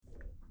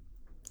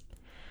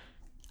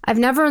I've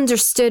never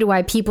understood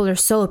why people are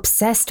so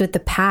obsessed with the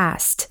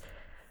past.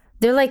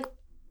 They're like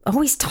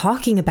always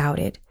talking about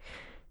it.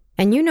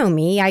 And you know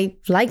me, I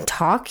like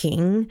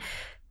talking,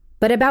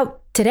 but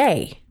about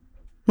today,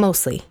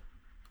 mostly.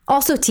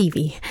 Also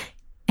TV,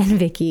 and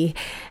Vicky,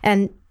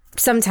 and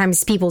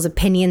sometimes people's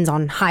opinions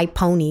on high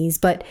ponies,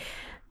 but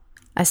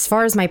as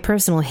far as my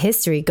personal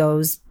history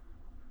goes,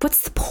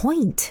 what's the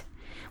point?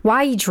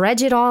 Why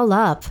dredge it all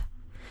up?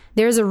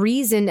 There's a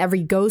reason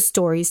every ghost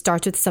story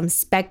starts with some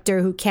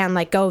specter who can't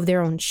let go of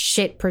their own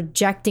shit,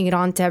 projecting it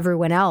onto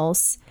everyone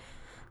else.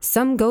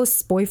 Some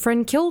ghost's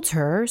boyfriend killed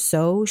her,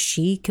 so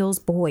she kills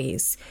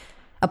boys.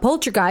 A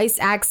poltergeist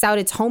acts out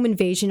its home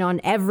invasion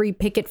on every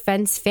picket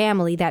fence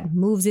family that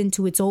moves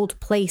into its old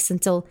place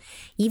until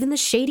even the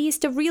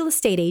shadiest of real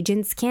estate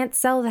agents can't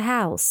sell the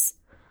house.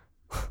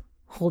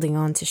 Holding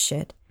on to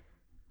shit.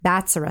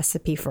 That's a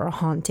recipe for a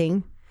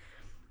haunting.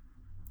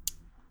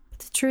 But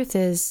the truth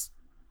is,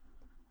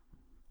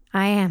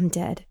 I am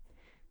dead.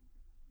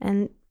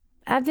 And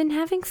I've been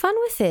having fun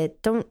with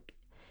it. Don't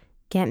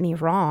get me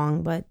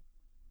wrong, but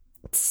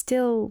it's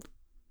still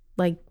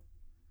like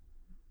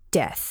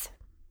death.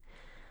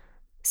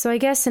 So I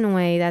guess in a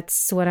way,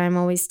 that's what I'm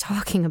always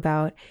talking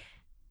about.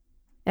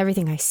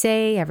 Everything I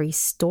say, every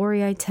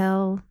story I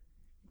tell,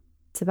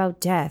 it's about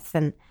death.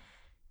 And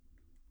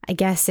I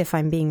guess if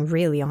I'm being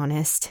really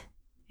honest,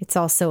 it's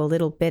also a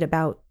little bit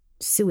about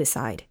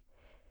suicide.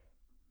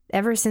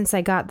 Ever since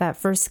I got that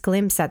first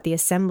glimpse at the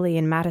assembly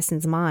in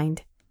Madison's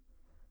mind,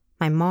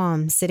 my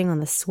mom sitting on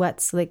the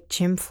sweat-slicked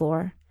gym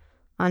floor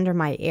under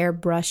my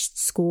airbrushed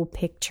school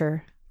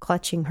picture,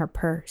 clutching her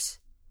purse.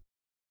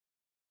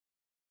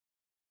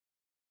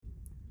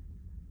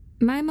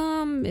 My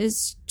mom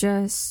is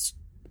just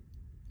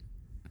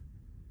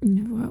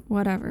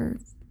whatever.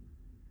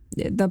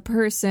 The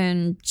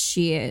person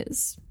she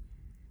is.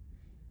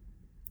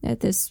 At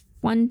this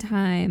one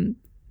time,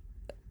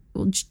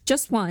 well,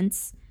 just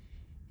once,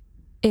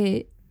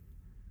 it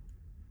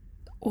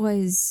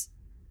was...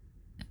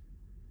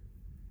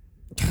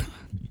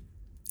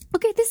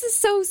 Okay, this is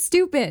so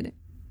stupid.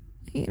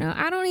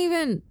 I don't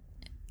even...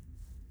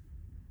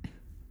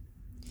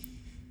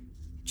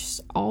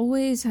 Just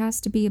always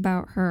has to be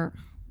about her.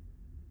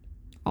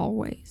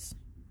 Always.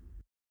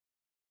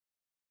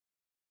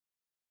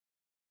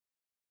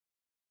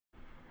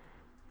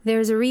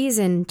 There's a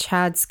reason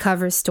Chad's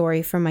cover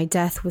story for my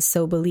death was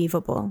so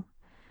believable.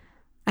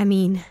 I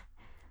mean,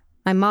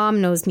 my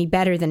mom knows me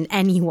better than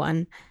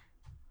anyone.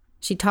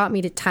 She taught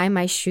me to tie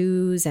my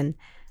shoes and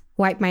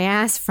wipe my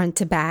ass front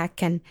to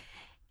back and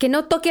que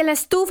no toque la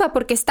estufa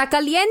porque está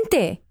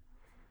caliente.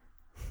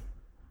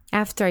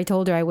 After I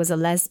told her I was a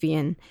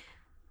lesbian,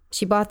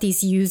 she bought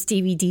these used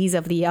DVDs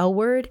of the L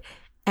Word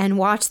and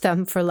watched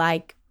them for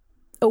like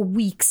a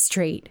week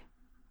straight.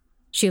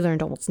 She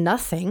learned almost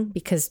nothing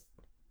because,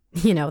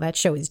 that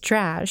show is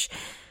trash.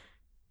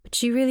 But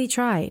she really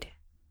tried.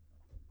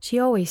 She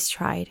always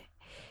tried.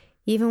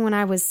 Even when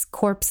I was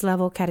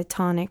corpse-level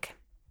catatonic,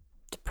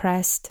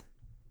 depressed.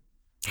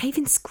 I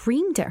even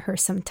screamed at her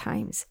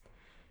sometimes.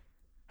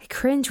 I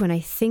cringe when I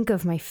think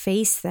of my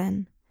face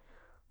then.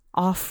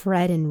 Off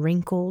red and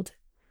wrinkled.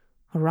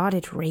 A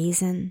rotted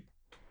raisin.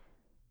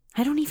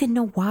 I don't even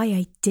know why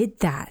I did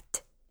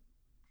that.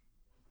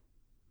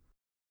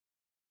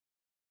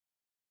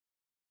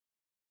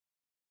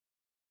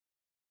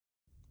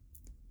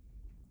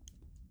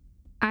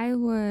 I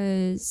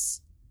was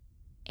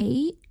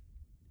 8.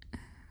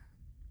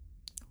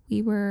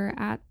 We were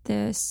at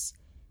this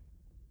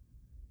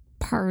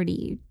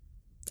party,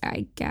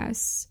 I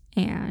guess,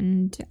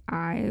 and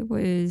I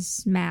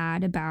was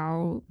mad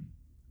about,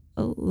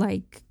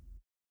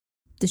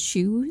 the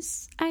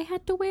shoes I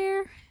had to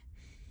wear.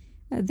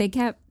 They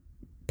kept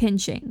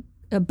pinching,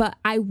 but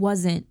I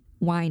wasn't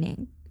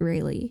whining,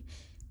 really.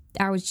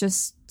 I was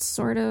just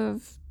sort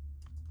of,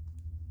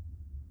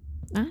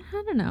 I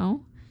don't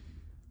know.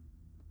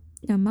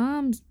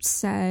 Mom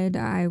said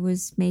I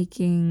was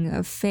making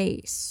a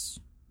face.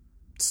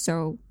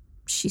 So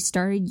she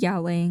started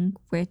yelling,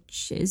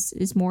 which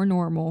is more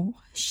normal,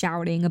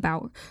 shouting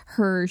about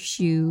her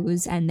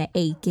shoes and the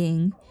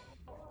aching.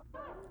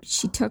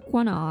 She took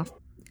one off,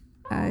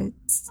 a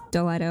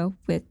stiletto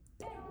with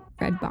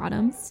red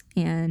bottoms,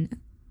 and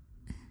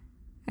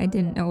I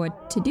didn't know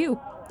what to do.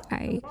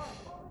 I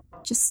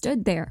just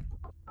stood there.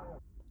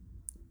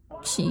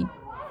 She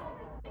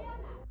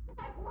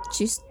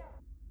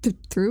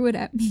threw it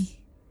at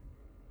me.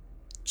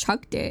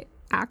 Chucked it,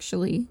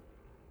 actually.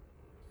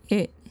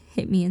 It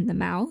hit me in the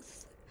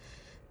mouth,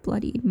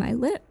 bloodied my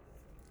lip,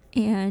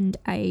 and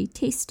I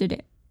tasted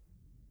it.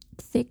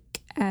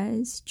 Thick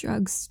as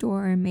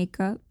drugstore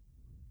makeup,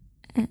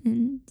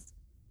 and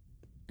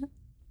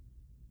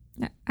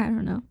I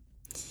don't know.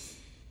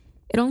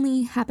 It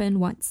only happened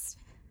once.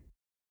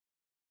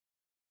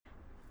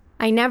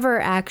 I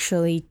never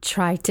actually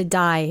tried to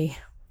die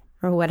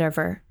or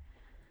whatever,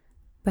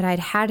 but I'd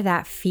had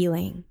that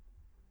feeling.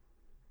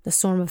 The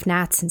swarm of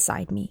gnats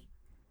inside me.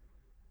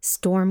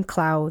 Storm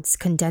clouds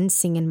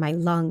condensing in my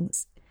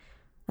lungs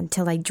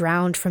until I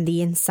drowned from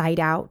the inside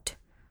out,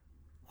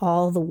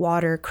 all the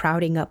water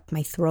crowding up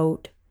my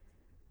throat.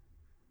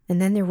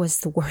 And then there was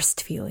the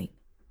worst feeling.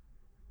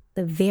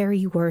 The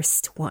very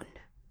worst one.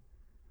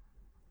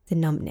 The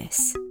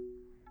numbness.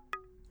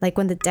 Like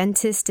when the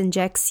dentist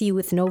injects you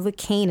with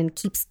Novocaine and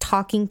keeps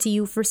talking to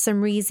you for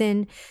some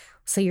reason,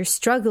 so you're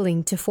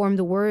struggling to form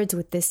the words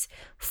with this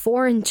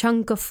foreign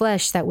chunk of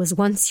flesh that was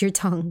once your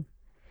tongue.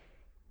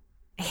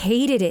 I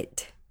hated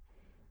it.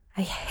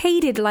 I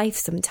hated life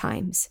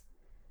sometimes.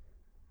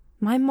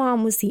 My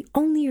mom was the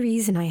only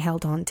reason I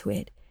held on to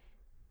it.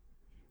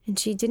 And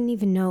she didn't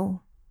even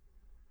know.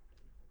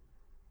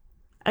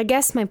 I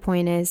guess my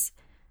point is,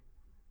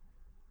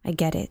 I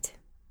get it.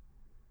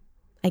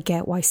 I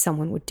get why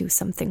someone would do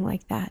something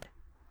like that.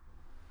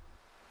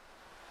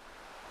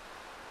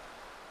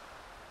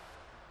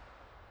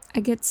 I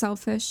get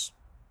selfish.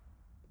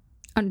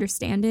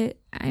 Understand it.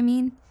 I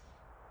mean,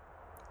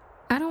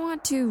 I don't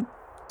want to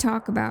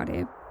talk about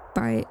it,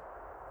 but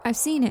I've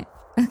seen it,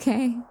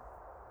 okay?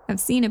 I've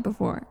seen it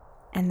before.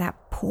 And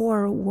that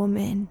poor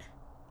woman.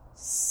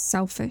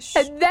 Selfish.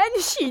 And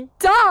then she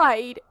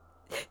died.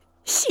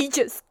 She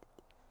just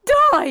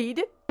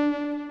died.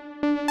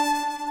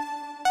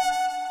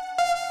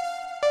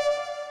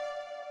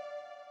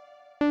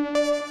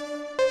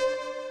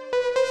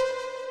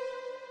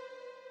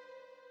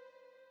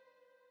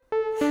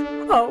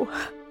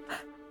 Oh,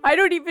 I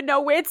don't even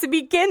know where to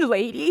begin,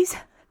 ladies.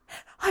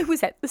 I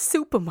was at the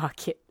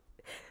supermarket.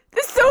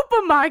 The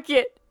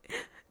supermarket!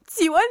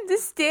 Do you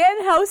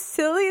understand how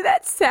silly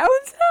that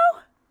sounds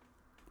now?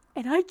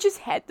 And I just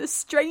had the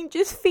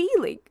strangest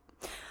feeling.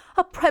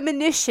 A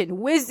premonition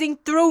whizzing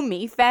through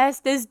me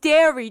fast as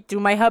dairy through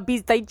my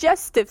hubby's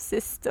digestive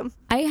system.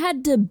 I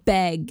had to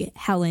beg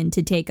Helen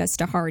to take us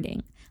to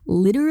Harding.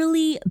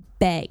 Literally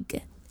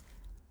beg.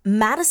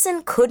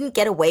 Madison couldn't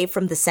get away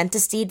from the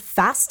centipede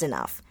fast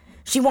enough.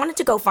 She wanted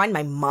to go find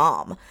my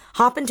mom,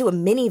 hop into a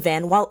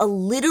minivan while a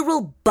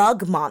literal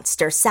bug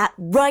monster sat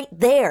right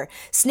there,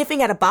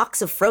 sniffing at a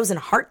box of frozen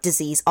heart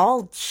disease,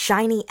 all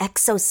shiny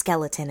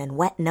exoskeleton and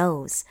wet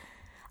nose.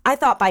 I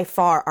thought by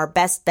far our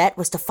best bet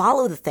was to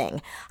follow the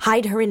thing,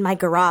 hide her in my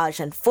garage,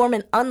 and form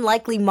an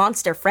unlikely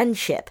monster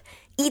friendship.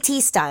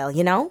 E.T. style,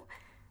 you know?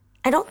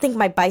 I don't think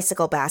my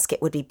bicycle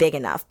basket would be big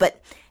enough,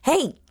 but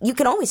hey, you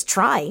can always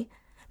try.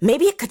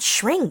 Maybe it could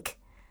shrink.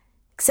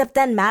 Except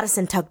then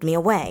Madison tugged me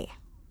away.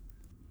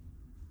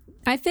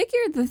 I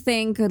figured the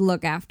thing could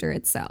look after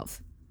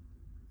itself.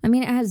 I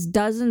mean, it has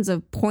dozens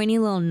of pointy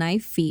little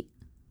knife feet,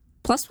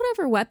 plus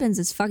whatever weapons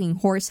its fucking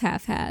horse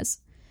half has.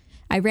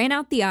 I ran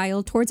out the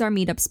aisle towards our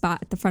meetup spot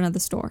at the front of the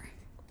store.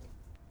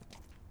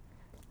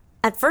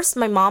 At first,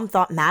 my mom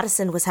thought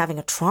Madison was having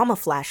a trauma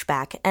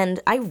flashback, and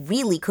I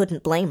really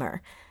couldn't blame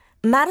her.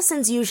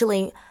 Madison's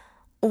usually,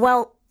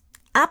 well,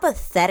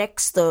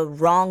 apathetic's the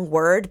wrong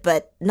word,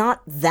 but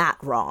not that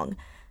wrong.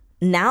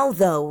 Now,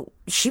 though,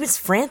 she was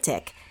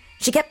frantic.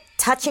 She kept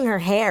touching her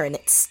hair, and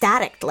it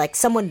staticked like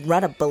someone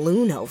run a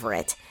balloon over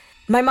it.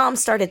 My mom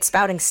started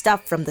spouting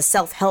stuff from the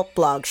self-help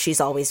blog she's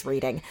always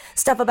reading.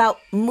 Stuff about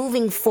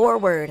moving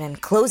forward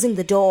and closing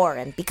the door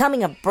and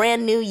becoming a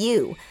brand new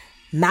you.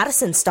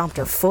 Madison stomped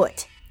her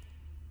foot.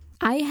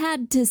 I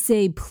had to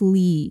say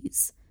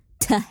please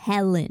to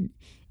Helen.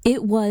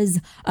 It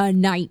was a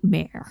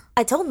nightmare.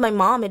 I told my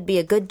mom it'd be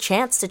a good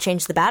chance to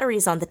change the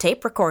batteries on the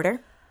tape recorder.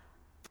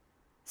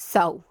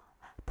 So,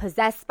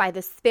 possessed by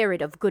the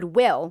spirit of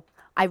goodwill,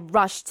 I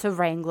rushed to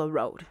Wrangler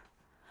Road.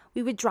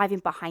 We were driving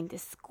behind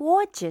this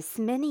gorgeous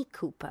Mini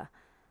Cooper.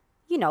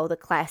 You know, the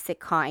classic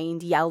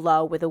kind,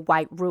 yellow with a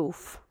white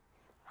roof.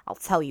 I'll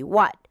tell you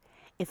what,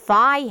 if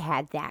I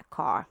had that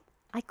car,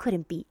 I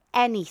couldn't be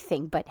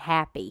anything but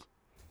happy.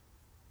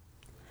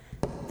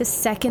 The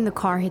second the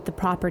car hit the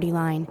property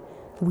line,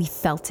 we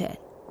felt it.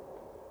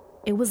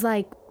 It was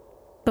like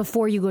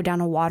before you go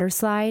down a water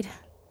slide,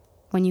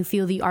 when you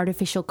feel the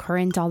artificial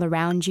current all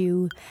around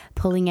you,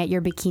 pulling at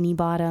your bikini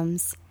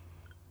bottoms.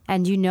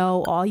 And you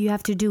know all you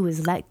have to do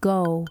is let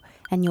go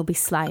and you'll be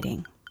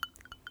sliding.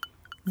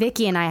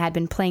 Vicky and I had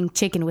been playing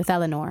chicken with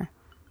Eleanor.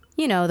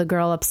 You know, the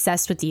girl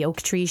obsessed with the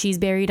oak tree she's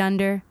buried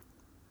under.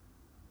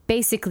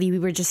 Basically, we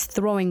were just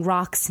throwing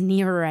rocks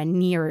nearer and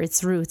nearer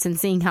its roots and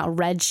seeing how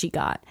red she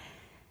got.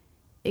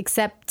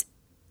 Except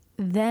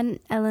then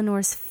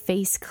Eleanor's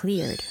face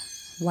cleared,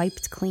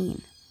 wiped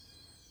clean.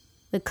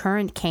 The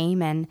current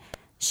came and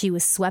she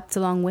was swept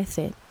along with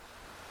it.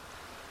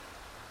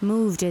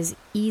 Moved as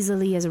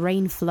easily as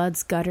rain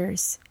floods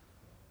gutters.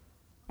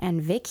 And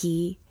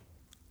Vicky,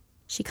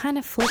 she kind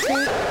of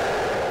flickered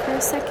for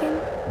a second.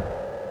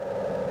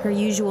 Her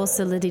usual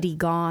solidity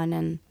gone,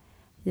 and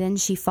then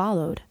she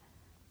followed.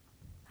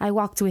 I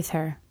walked with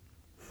her.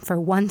 For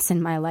once in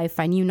my life,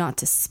 I knew not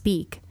to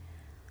speak.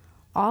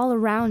 All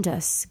around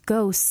us,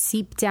 ghosts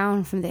seeped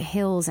down from the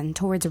hills and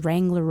towards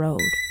Wrangler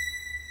Road.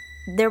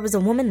 There was a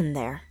woman in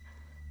there.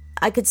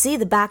 I could see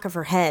the back of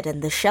her head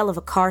and the shell of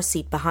a car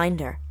seat behind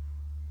her.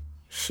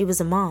 She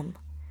was a mom.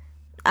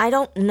 I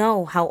don't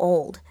know how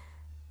old.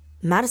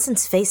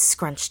 Madison's face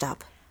scrunched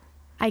up.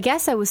 I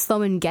guess I was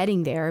slow in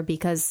getting there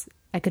because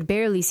I could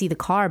barely see the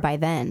car by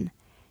then.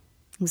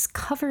 was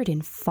covered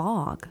in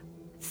fog,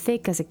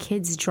 thick as a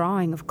kid's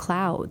drawing of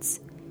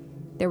clouds.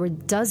 There were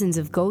dozens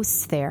of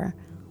ghosts there,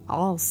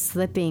 all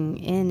slipping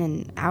in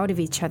and out of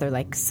each other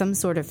like some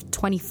sort of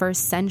 21st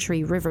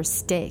century river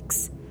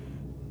Styx.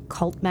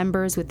 Cult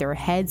members with their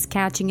heads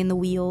catching in the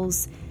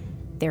wheels,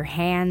 their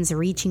hands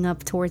reaching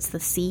up towards the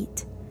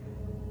seat.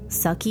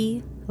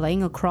 Sucky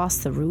laying across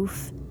the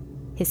roof,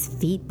 his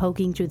feet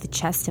poking through the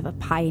chest of a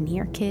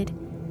pioneer kid.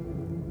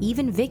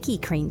 Even Vicky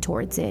craned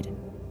towards it,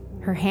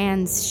 her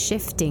hands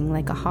shifting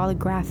like a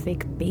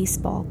holographic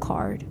baseball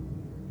card.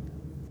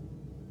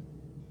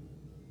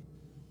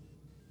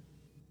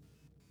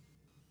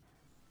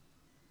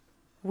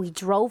 We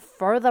drove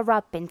further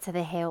up into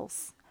the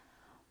hills.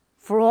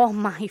 For all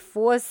my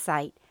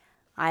foresight,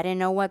 I didn't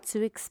know what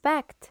to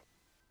expect.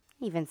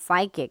 Even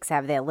psychics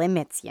have their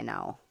limits, you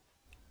know.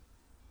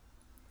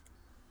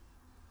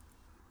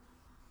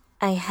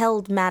 I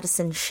held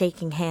Madison's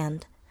shaking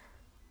hand.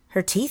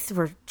 Her teeth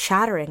were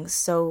chattering,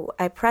 so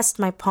I pressed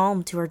my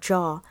palm to her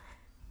jaw,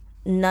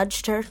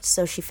 nudged her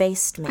so she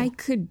faced me. I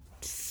could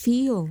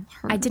feel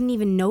her. I didn't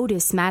even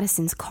notice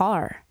Madison's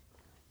car.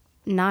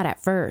 Not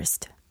at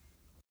first.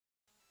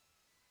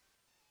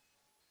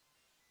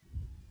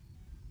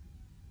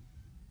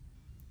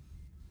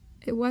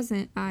 It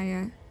wasn't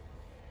Aya.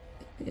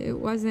 It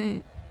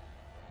wasn't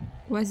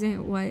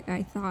what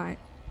I thought.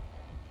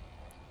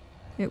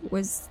 It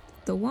was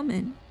the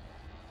woman.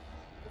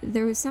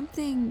 There was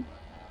something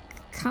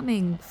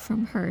coming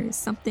from her,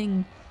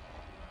 something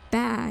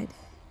bad.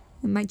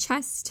 And my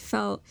chest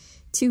felt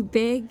too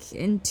big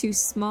and too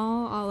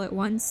small all at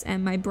once,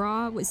 and my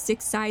bra was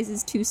 6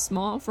 sizes too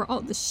small for all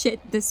the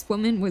shit this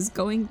woman was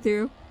going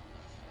through.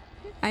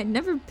 I'd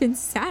never been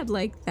sad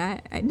like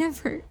that.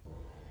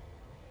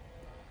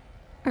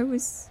 I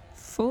was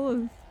full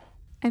of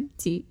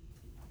empty.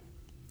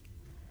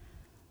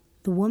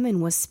 The woman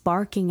was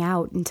sparking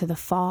out into the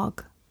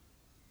fog,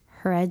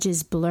 her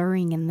edges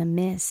blurring in the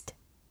mist.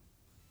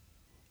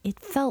 It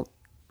felt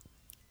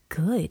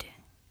good.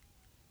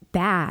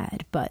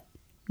 Bad, but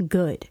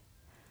good.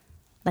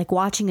 Like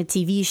watching a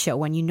TV show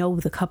when you know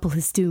the couple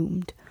is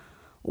doomed,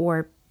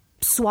 or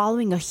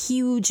swallowing a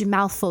huge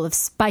mouthful of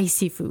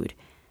spicy food.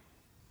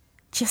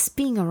 Just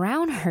being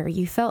around her,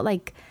 you felt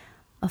like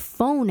a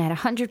phone at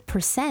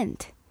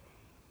 100%.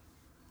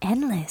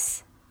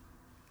 Endless.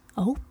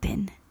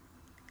 Open.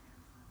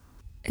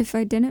 If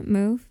I didn't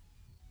move,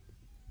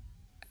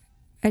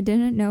 I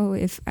didn't know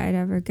if I'd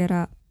ever get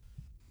up.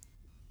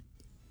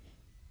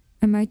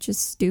 I might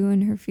just stew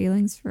in her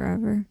feelings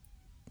forever.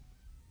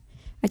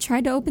 I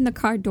tried to open the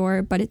car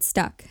door, but it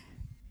stuck.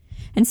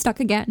 And stuck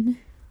again.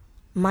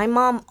 My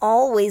mom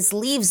always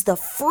leaves the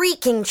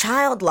freaking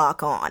child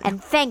lock on.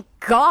 And thank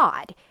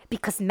God,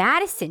 because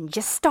Madison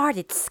just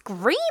started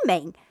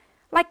screaming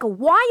like a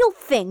wild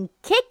thing,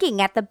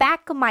 kicking at the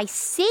back of my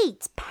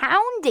seat,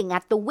 pounding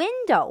at the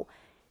window.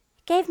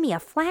 It gave me a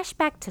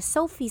flashback to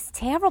Sophie's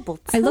terrible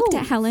tooth. I looked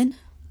at Helen.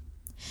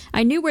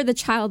 I knew where the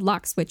child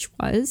lock switch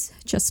was,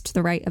 just to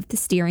the right of the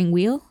steering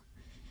wheel.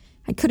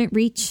 I couldn't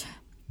reach.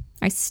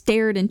 I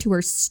stared into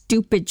her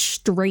stupid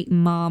straight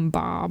mom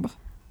bob.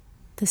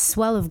 The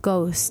swell of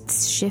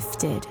ghosts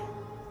shifted.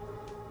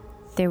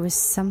 There was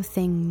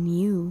something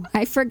new.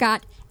 I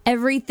forgot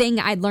everything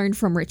I'd learned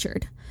from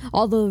Richard.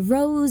 All the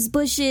rose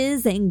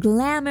bushes and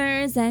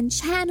glamours and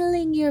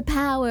channeling your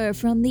power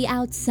from the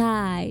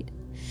outside.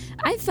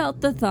 I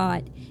felt the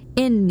thought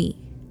in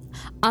me.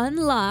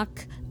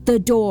 Unlock the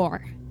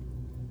door.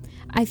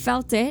 I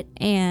felt it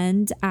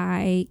and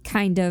I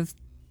kind of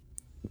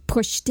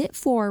pushed it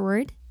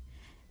forward.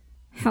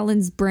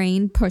 Helen's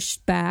brain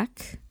pushed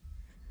back.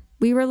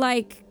 We were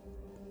like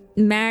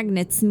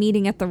magnets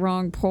meeting at the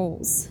wrong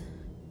poles.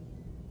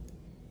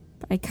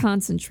 But I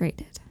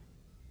concentrated.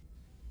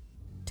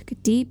 Took a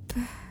deep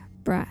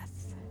breath.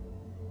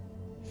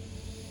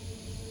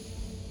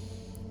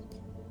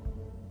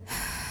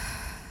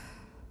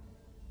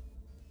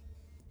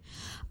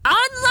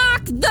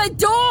 Unlock the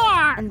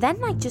door! And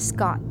then I just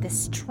got the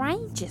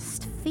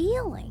strangest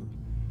feeling.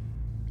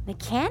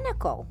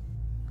 Mechanical.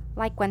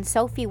 Like when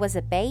Sophie was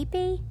a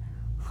baby.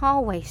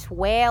 Always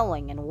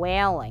wailing and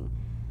wailing.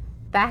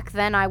 Back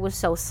then I was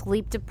so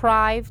sleep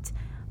deprived,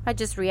 I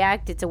just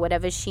reacted to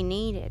whatever she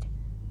needed.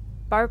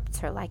 Burped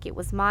her like it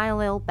was my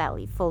little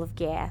belly full of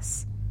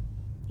gas.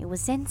 It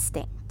was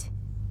instinct.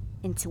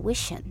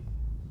 Intuition.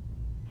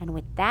 And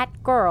with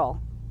that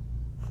girl,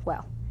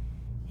 well,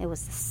 it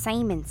was the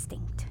same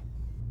instinct.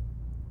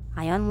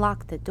 I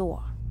unlocked the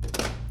door.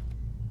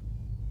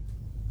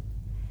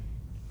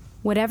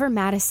 Whatever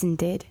Madison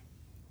did,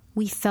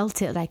 we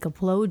felt it like a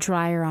blow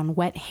dryer on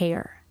wet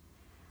hair.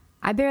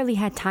 I barely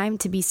had time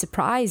to be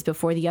surprised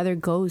before the other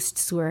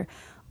ghosts were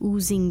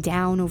oozing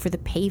down over the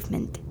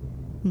pavement,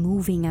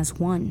 moving as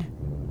one.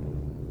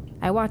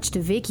 I watched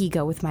Vicky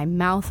go with my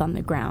mouth on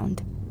the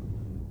ground.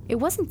 It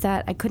wasn't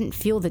that I couldn't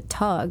feel the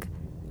tug.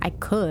 I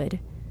could.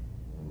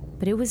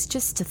 But it was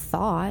just a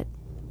thought,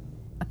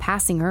 a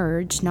passing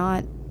urge,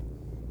 not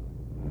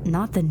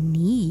the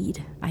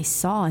need I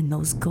saw in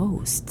those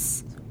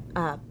ghosts.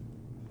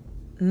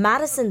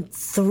 Madison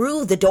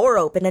threw the door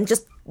open and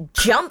just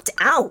jumped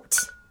out.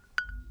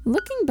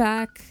 Looking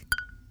back,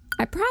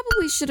 I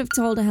probably should have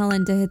told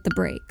Helen to hit the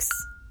brakes.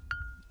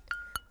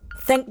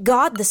 Thank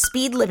God the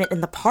speed limit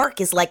in the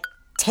park is like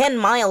 10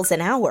 miles an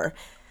hour.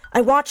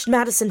 I watched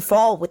Madison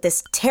fall with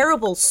this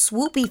terrible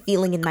swoopy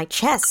feeling in my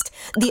chest,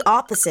 the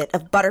opposite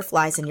of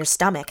butterflies in your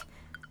stomach.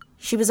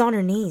 She was on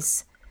her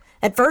knees.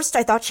 At first,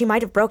 I thought she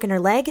might have broken her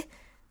leg.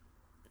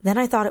 Then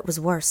I thought it was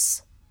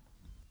worse.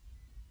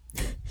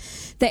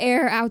 The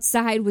air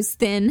outside was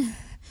thin,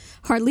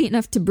 hardly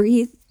enough to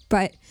breathe,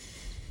 but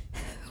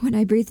when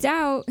I breathed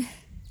out,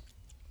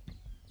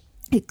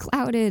 it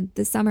clouded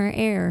the summer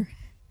air,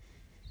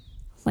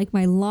 like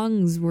my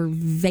lungs were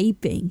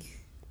vaping.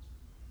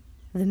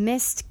 The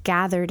mist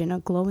gathered in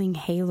a glowing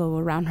halo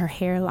around her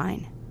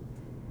hairline.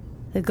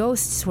 The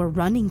ghosts were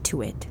running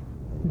to it,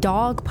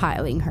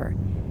 dogpiling her.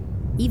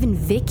 Even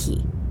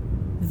Vicky,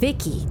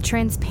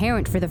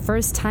 transparent for the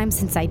first time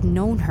since I'd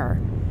known her,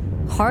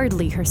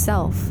 hardly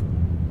herself.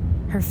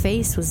 Her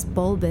face was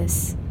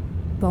bulbous,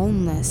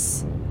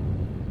 boneless.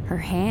 Her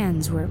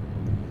hands were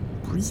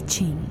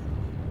reaching.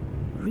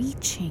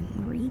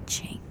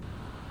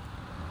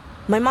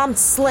 My mom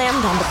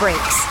slammed on the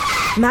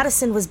brakes.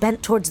 Madison was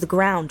bent towards the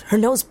ground, her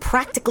nose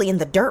practically in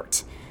the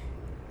dirt.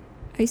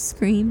 I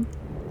screamed.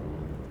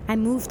 I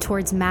moved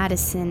towards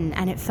Madison,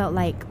 and it felt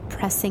like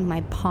pressing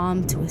my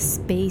palm to a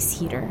space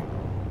heater.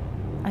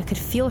 I could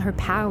feel her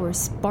power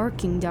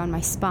sparking down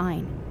my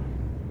spine.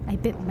 I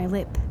bit my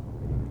lip,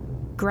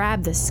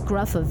 grabbed the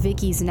scruff of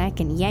Vicky's neck,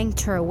 and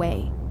yanked her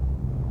away.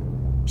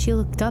 She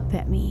looked up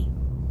at me,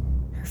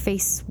 her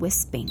face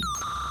wisping,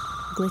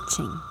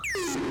 glitching.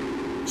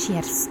 She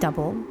had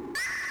stubble,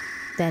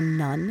 then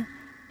none.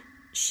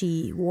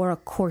 She wore a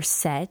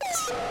corset,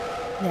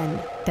 then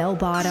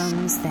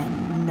bell-bottoms,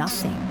 then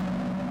nothing.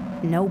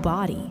 No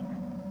body.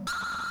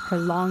 Her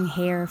long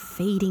hair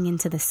fading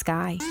into the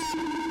sky.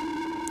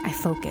 I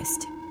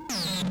focused.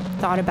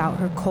 Thought about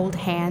her cold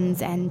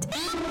hands and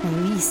my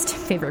least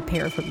favorite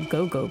pair of her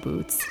go-go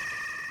boots.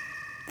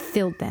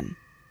 Filled them.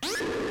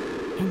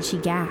 And she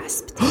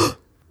gasped.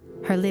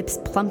 Her lips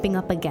plumping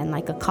up again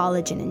like a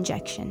collagen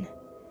injection.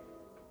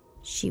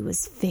 She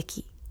was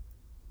Vicky.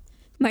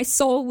 My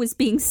soul was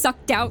being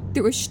sucked out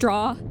through a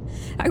straw.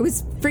 I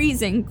was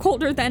freezing,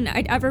 colder than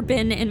I'd ever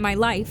been in my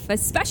life,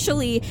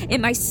 especially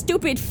in my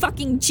stupid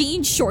fucking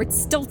jean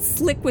shorts still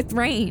slick with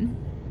rain.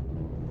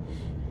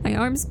 My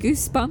arms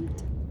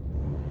goosebumped.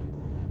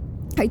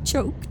 I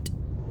choked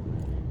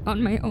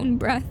on my own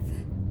breath.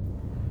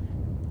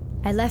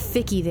 I left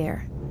Vicky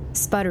there,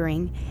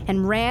 sputtering,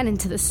 and ran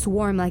into the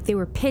swarm like they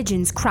were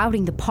pigeons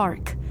crowding the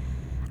park.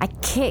 I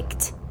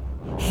kicked,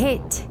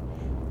 hit,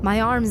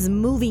 my arms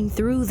moving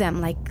through them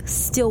like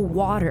still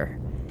water.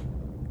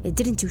 It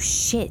didn't do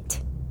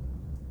shit.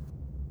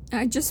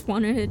 I just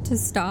wanted it to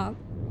stop.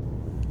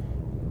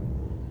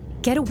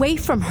 Get away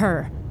from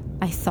her,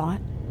 I thought.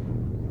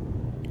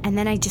 And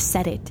then I just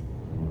said it.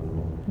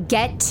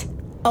 Get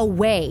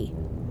away.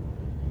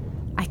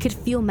 I could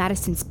feel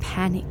Madison's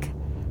panic,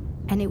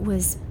 and it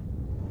was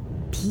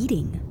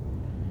beating,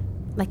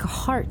 like a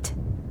heart,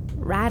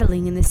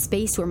 rattling in the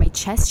space where my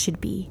chest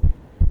should be,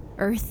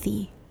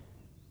 earthy,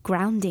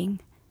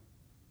 grounding.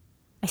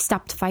 I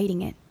stopped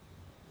fighting it.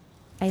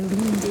 I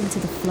leaned into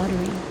the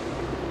fluttering,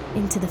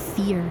 into the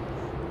fear,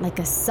 like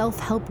a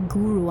self-help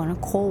guru on a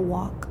coal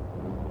walk.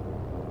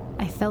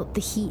 I felt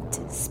the heat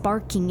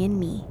sparking in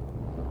me,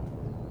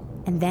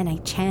 and then I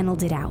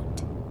channeled it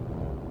out.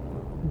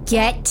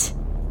 Get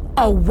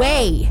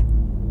away,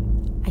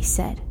 I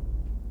said.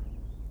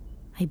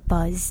 I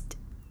buzzed.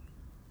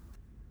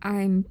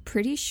 I'm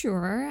pretty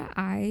sure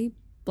I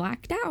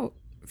blacked out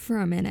for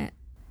a minute.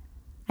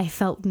 I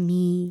felt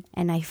me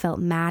and I felt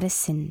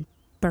Madison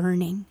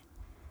burning.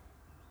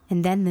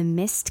 And then the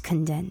mist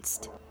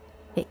condensed.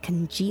 It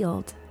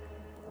congealed,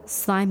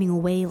 sliming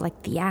away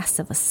like the ass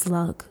of a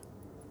slug.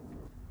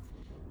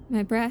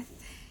 My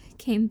breath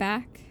came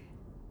back.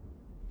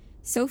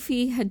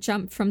 Sophie had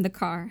jumped from the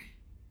car.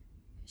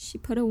 She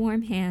put a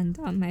warm hand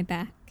on my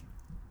back.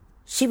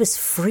 She was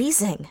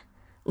freezing,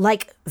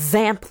 like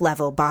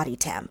vamp-level body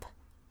temp.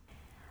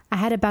 I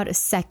had about a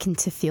second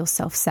to feel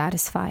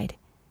self-satisfied.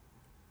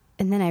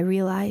 And then I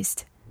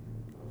realized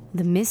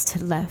the mist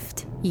had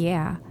left,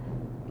 yeah,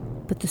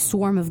 but the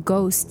swarm of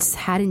ghosts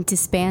hadn't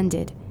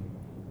disbanded.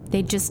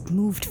 They'd just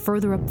moved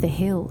further up the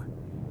hill,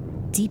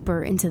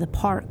 deeper into the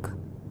park.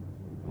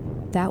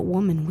 That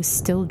woman was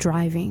still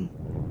driving,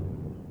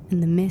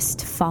 and the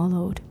mist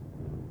followed,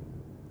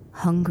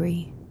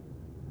 hungry.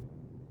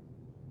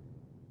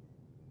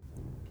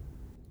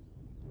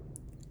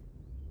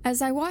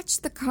 As I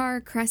watched the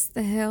car crest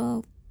the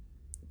hill,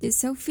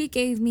 Sophie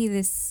gave me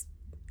this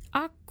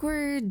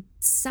awkward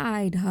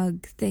side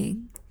hug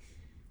thing.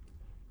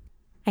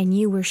 I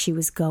knew where she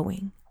was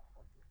going.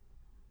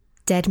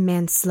 Dead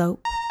Man's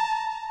Slope.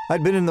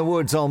 I'd been in the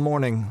woods all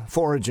morning,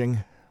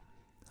 foraging.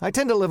 I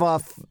tend to live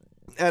off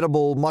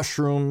edible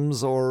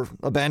mushrooms or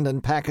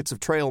abandoned packets of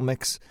trail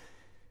mix.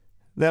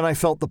 Then I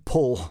felt the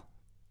pull.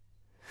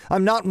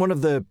 I'm not one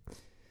of the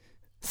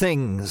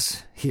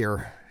things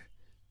here,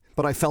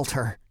 but I felt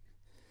her.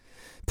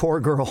 Poor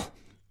girl.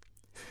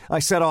 I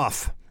set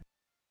off.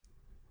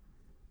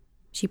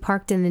 She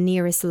parked in the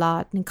nearest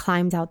lot and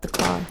climbed out the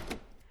car.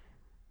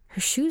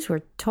 Her shoes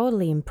were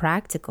totally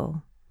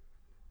impractical.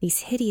 These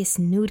hideous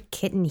nude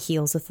kitten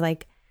heels with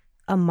like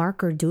a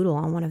marker doodle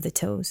on one of the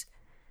toes.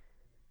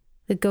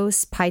 The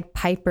ghost Pied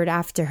Pipered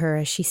after her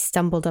as she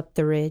stumbled up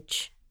the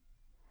ridge.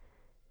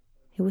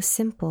 It was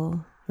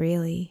simple,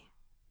 really.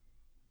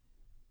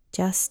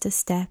 Just a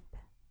step,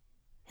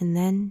 and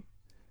then...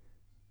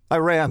 I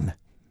ran.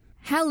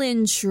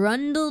 Helen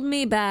trundled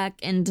me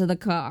back into the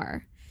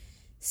car.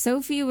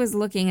 Sophie was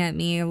looking at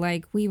me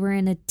like we were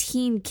in a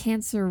teen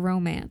cancer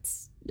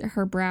romance,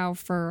 her brow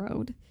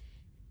furrowed.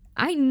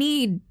 I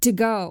need to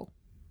go,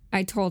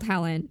 I told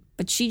Helen,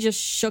 but she just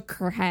shook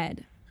her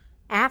head.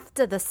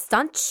 After the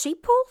stunt she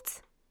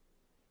pulled?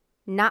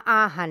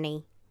 Nuh-uh,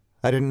 honey.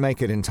 I didn't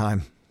make it in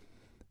time.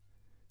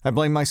 I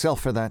blame myself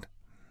for that.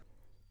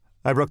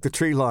 I broke the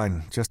tree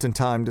line just in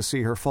time to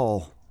see her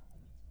fall.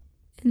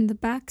 In the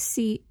back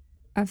seat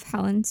of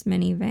Helen's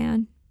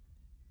minivan,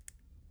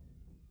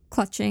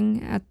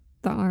 clutching at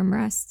the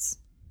armrests,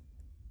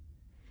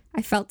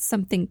 I felt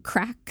something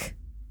crack.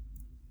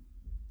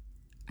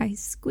 I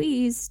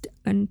squeezed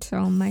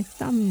until my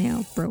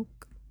thumbnail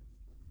broke.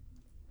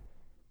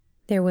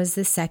 There was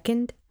the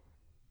second.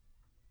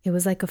 It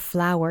was like a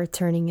flower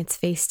turning its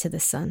face to the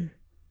sun.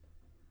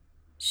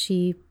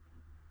 She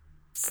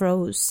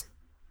froze.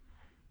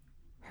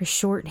 Her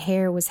short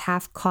hair was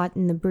half caught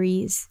in the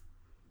breeze.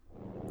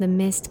 The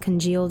mist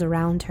congealed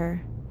around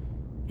her,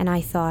 and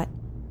I thought,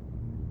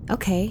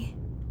 okay,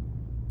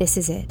 this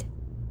is it.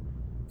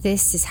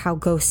 This is how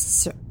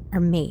ghosts are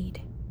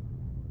made.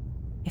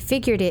 I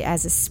figured it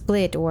as a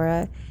split or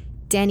a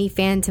Danny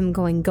Phantom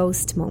going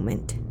ghost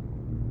moment.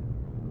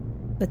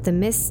 But the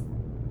mist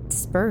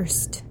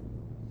dispersed.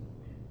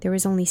 There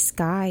was only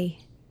sky,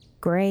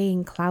 gray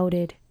and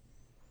clouded.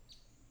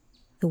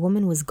 The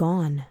woman was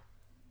gone.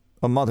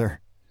 A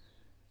mother,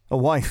 a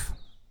wife,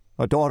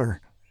 a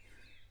daughter,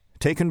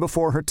 taken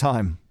before her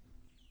time.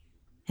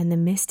 And the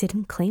mist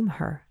didn't claim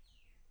her.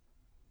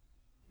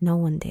 No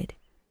one did.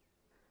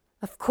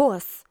 Of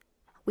course,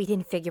 we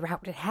didn't figure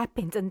out what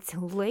happened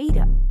until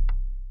later.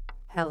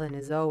 Helen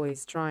is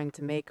always trying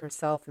to make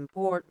herself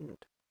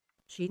important.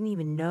 She didn't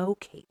even know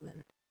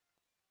Caitlin.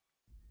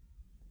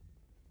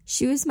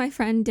 She was my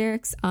friend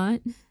Derek's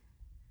aunt,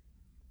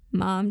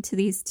 mom to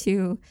these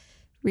two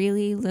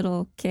really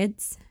little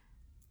kids.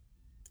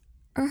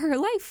 Her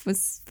life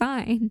was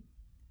fine.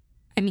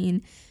 I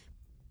mean,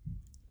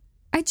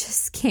 I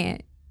just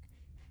can't.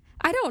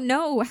 I don't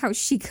know how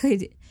she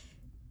could.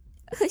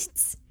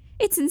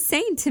 It's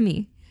insane to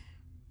me.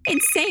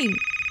 Insane.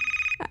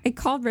 I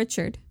called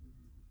Richard.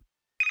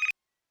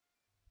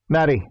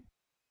 Maddie,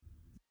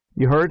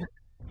 you heard?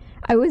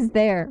 I was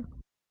there.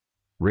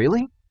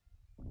 Really?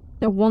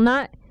 Well,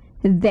 not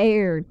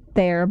there,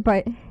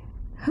 but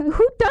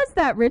who does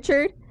that,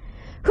 Richard?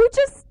 Who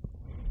just...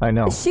 I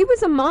know. She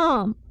was a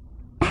mom.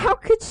 How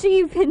could she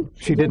even...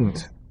 She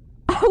didn't.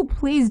 Oh,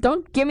 please,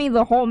 don't give me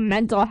the whole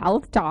mental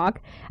health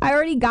talk. I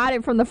already got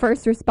it from the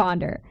first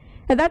responder.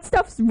 And that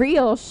stuff's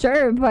real,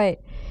 sure, but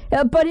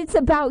it's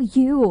about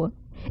you.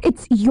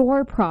 It's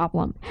your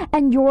problem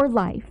and your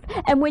life.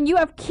 And when you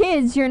have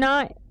kids, you're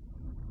not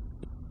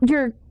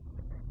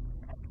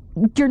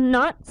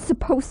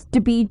supposed to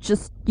be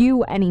just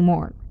you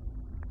anymore.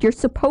 You're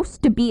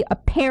supposed to be a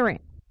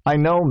parent. I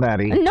know,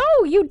 Maddie. No,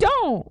 you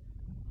don't.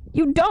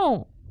 You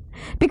don't.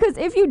 Because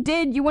if you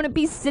did, you wouldn't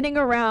be sitting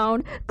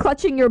around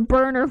clutching your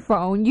burner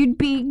phone. You'd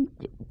be...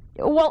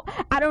 Well,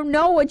 I don't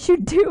know what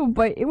you'd do,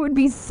 but it would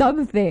be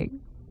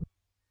something.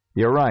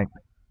 You're right.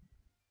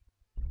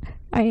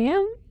 I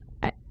am?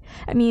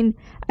 I mean,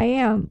 I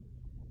am.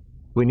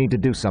 We need to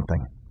do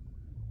something.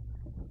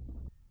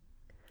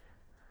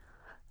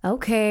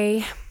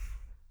 Okay.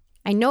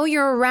 I know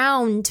you're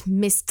around,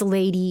 Mist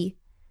Lady.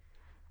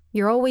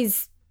 You're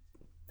always,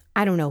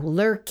 I don't know,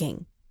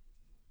 lurking.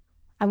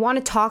 I want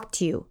to talk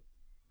to you.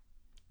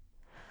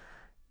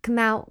 Come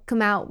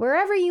out,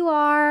 wherever you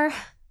are.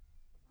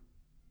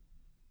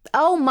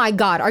 Oh my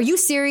God, are you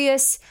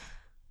serious?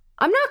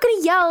 I'm not going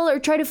to yell or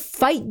try to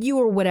fight you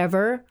or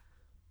whatever.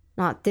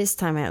 Not this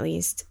time, at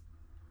least.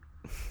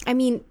 I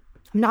mean,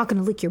 I'm not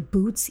going to lick your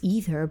boots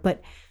either,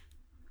 but...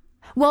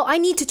 Well, I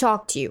need to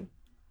talk to you.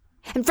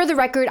 And for the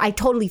record, I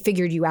totally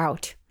figured you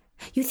out.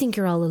 You think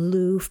you're all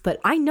aloof, but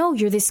I know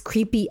you're this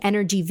creepy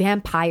energy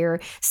vampire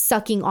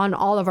sucking on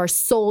all of our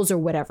souls or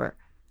whatever.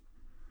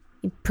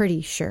 I'm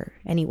pretty sure,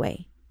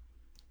 anyway.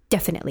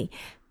 Definitely.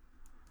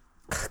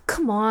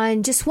 Come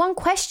on, just one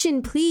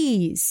question,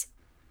 please.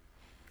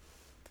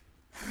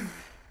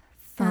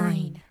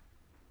 Fine.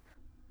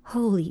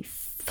 Holy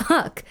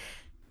fuck.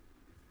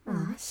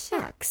 Aw,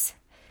 shucks.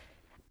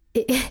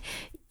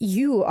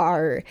 You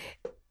are...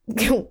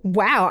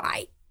 Wow,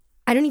 I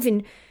don't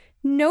even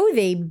know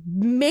they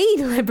made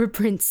leopard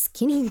print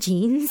skinny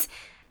jeans.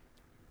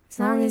 As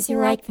long as you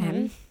like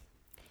them.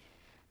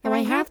 Though I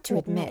have to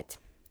admit,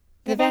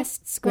 the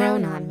vest's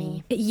grown on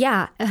me.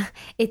 Yeah,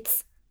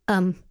 it's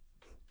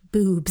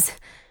Boobs.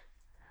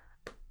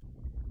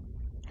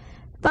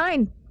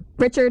 Fine,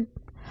 Richard.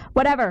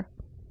 Whatever.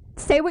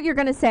 Say what you're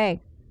gonna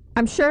say.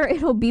 I'm sure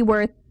it'll be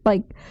worth,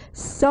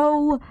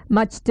 so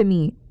much to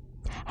me.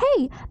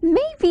 Hey,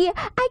 maybe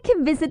I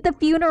can visit the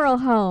funeral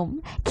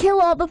home,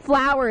 kill all the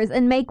flowers,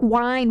 and make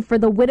wine for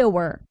the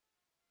widower.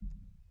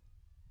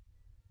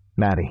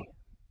 Maddie,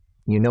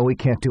 you know we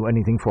can't do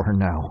anything for her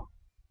now.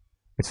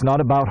 It's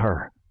not about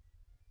her.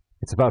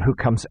 It's about who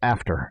comes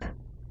after.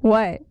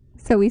 What?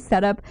 So we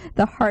set up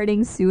the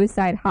Harding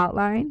suicide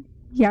hotline?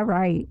 Yeah,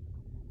 right.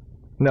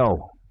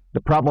 No,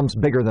 the problem's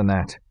bigger than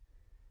that.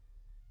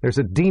 There's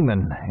a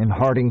demon in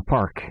Harding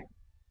Park,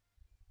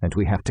 and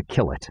we have to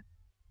kill it.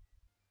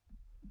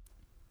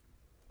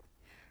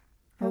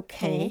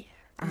 Okay,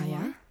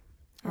 Aya.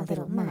 A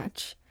little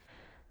much.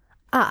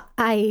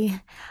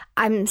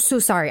 I'm so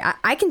sorry.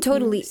 I can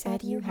totally... You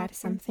said you had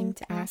something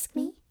to ask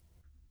me?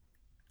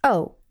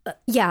 Oh,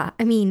 yeah,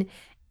 I mean,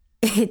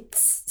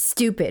 it's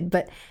stupid,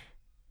 but...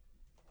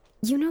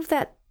 You know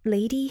that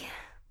lady?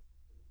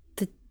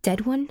 The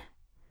dead one?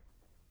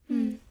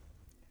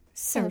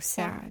 So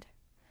sad.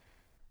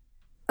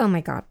 Oh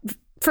my god.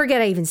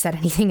 Forget I even said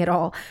anything at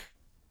all.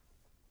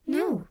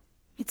 No,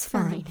 it's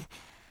fine.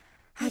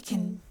 I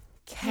can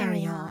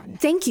carry on.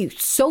 Thank you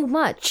so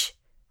much.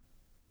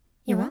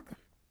 You're welcome.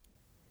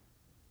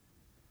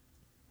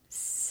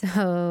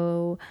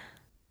 So...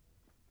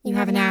 You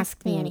haven't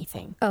asked me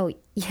anything. Oh,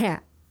 yeah.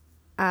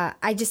 I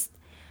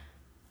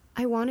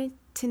wanted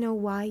to know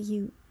why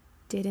you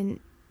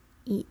didn't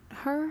eat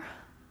her.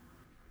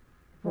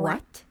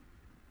 What?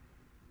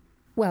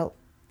 Well,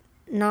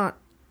 not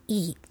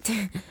eat,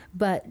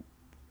 but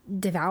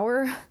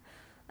devour.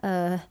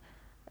 How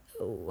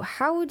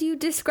would you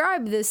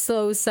describe this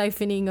slow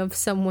siphoning of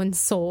someone's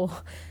soul?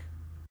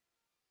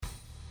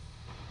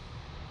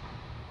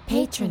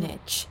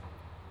 Patronage.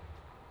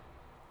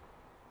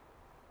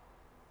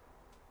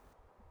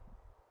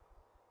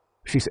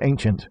 She's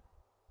ancient,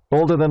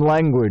 older than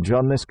language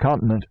on this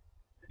continent.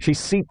 She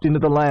seeped into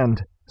the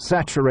land,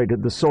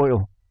 saturated the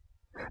soil.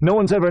 No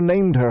one's ever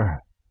named her,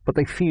 but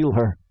they feel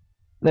her.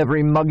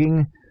 Every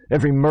mugging,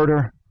 every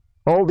murder,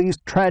 all these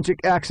tragic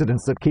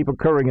accidents that keep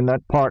occurring in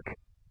that park,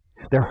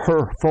 they're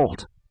her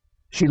fault.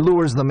 She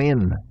lures them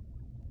in.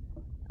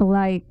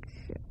 Like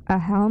a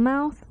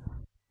hellmouth?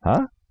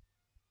 Huh?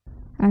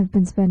 I've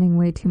been spending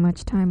way too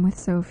much time with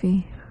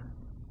Sophie.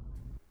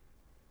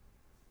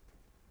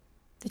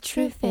 The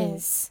truth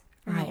is,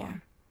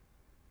 Aya,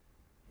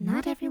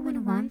 not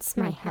everyone wants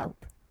my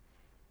help.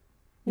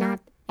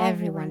 Not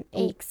everyone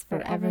aches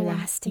for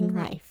everlasting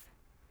life.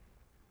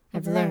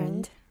 I've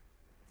learned,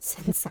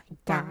 since I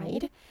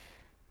died,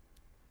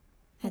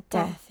 that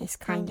death is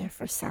kinder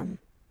for some.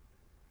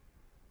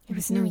 It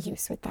was no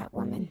use with that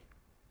woman.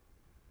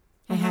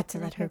 I had to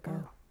let her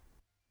go.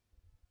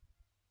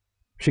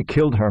 She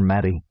killed her,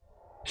 Maddie.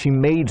 She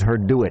made her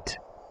do it,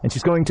 and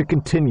she's going to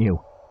continue.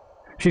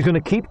 She's going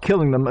to keep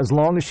killing them as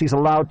long as she's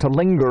allowed to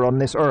linger on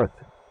this earth.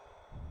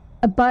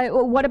 But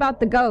what about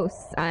the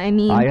ghosts? I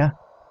mean... Aya?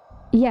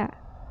 Yeah.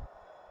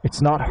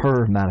 It's not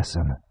her,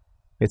 Madison.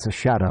 It's a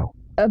shadow.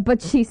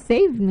 But she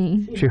saved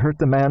me. She hurt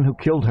the man who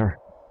killed her.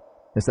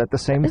 Is that the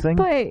same thing?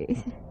 But...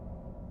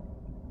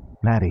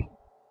 Maddie,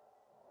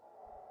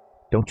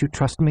 don't you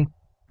trust me?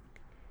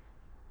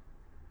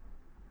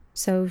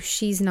 So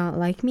she's not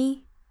like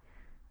me?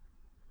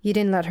 You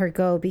didn't let her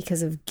go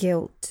because of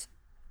guilt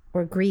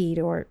or greed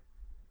or...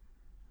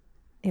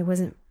 It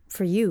wasn't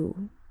for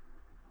you.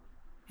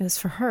 It was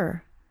for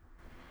her.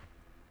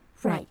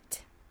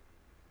 Right.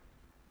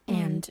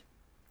 And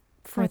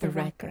for the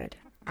record,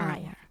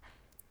 Aya,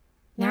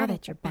 now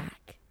that you're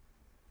back,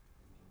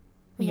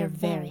 we are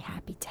very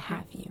happy to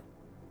have you.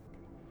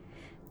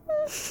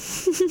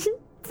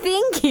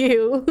 Thank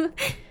you.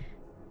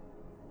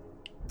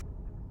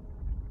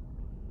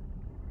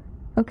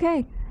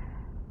 Okay.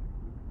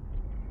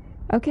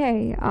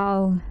 Okay,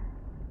 I'll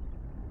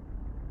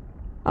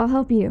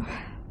help you.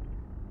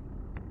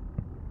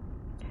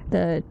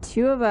 The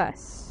two of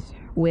us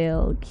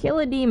will kill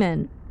a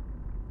demon.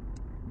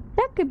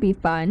 That could be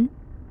fun,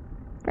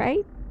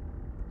 right?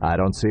 I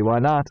don't see why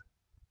not.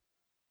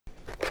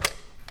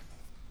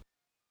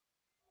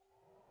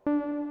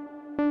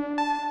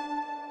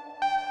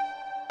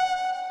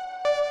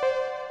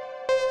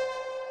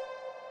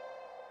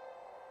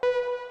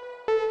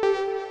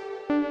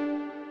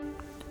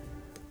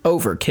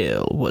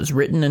 Overkill was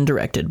written and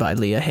directed by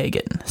Leah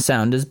Hagen.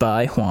 Sound is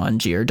by Juan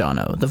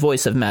Giordano. The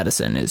voice of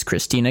Madison is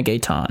Christina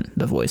Gaitan.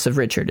 The voice of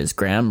Richard is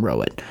Graham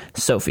Rowett.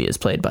 Sophie is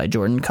played by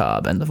Jordan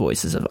Cobb, and the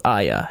voices of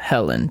Aya,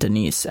 Helen,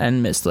 Denise,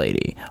 and Miss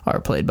Lady are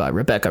played by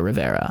Rebecca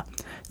Rivera.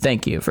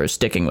 Thank you for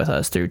sticking with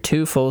us through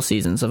 2 full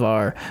seasons of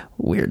our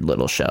weird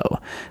little show.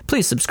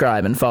 Please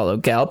subscribe and follow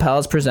Gal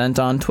Pals Present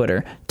on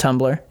Twitter,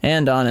 Tumblr,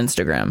 and on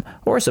Instagram,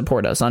 or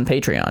support us on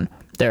Patreon.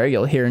 There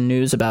you'll hear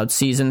news about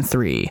Season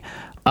 3,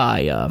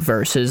 Aya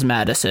versus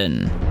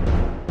Madison.